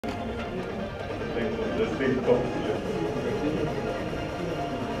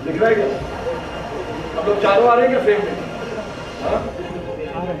दिख रहा है क्या? अब लोग चारों आ रहे हैं क्या फ्रेम में? हाँ?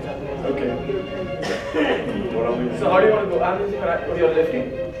 Okay. So how do you want to go? I'm using right. Or you're lefty?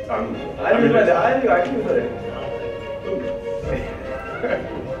 I'm using my left. I'm actually using right.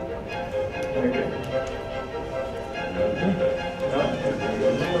 Okay.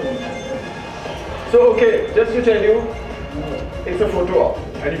 So okay, just to tell you, it's a photo op,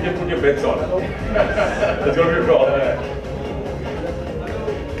 and you can put your bets on. It's going to be a draw.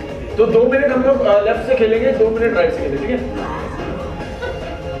 तो 2 minute हम लोग left से खेलेंगे, 2 minute right से खेलेंगे, ठीक है?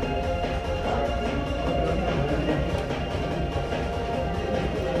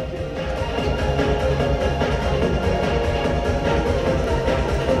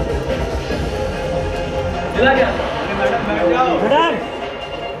 मिला क्या? Madam.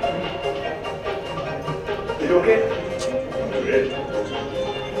 You okay? Great.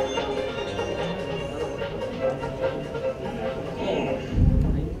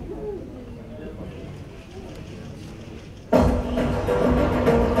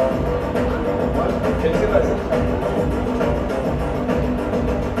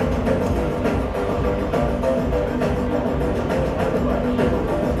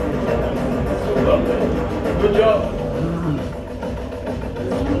 Good job.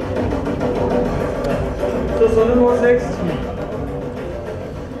 So Sonal, what's next?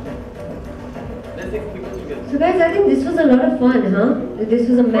 Let's take pictures together. So guys, I think this was a lot of fun, huh? This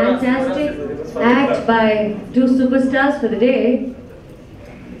was a fantastic act by 2 superstars for the day.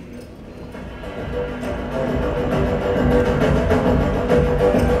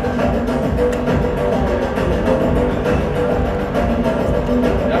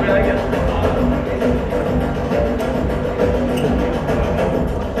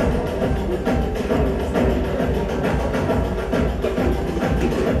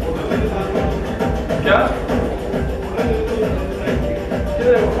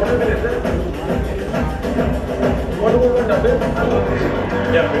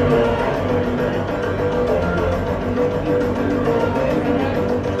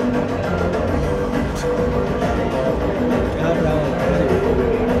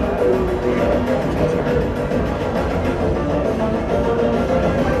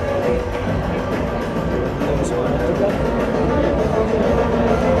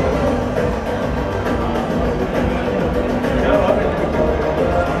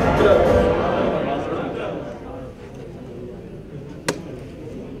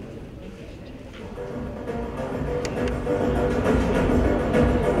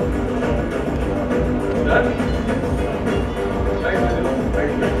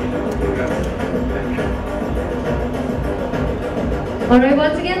 Alright,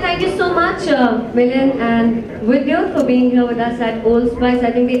 once again, thank you so much, Milind and Vidyut, for being here with us at Old Spice.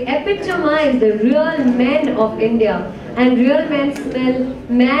 I think they epitomize the real men of India, and real men smell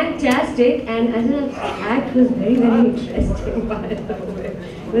mantastic, and I think that act was very, very interesting, by the way.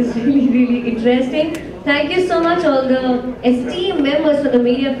 It was really, really interesting. Thank you so much all the esteemed members for the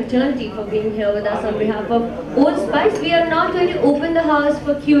media fraternity for being here with us on behalf of Old Spice. We are not going to open the house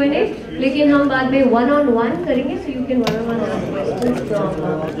for Q&A, लेकिन हम बाद में one-on-one करेंगे, so you can one-on-one ask questions from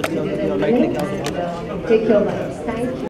Vidyut and Milind and take your bites. Thank you.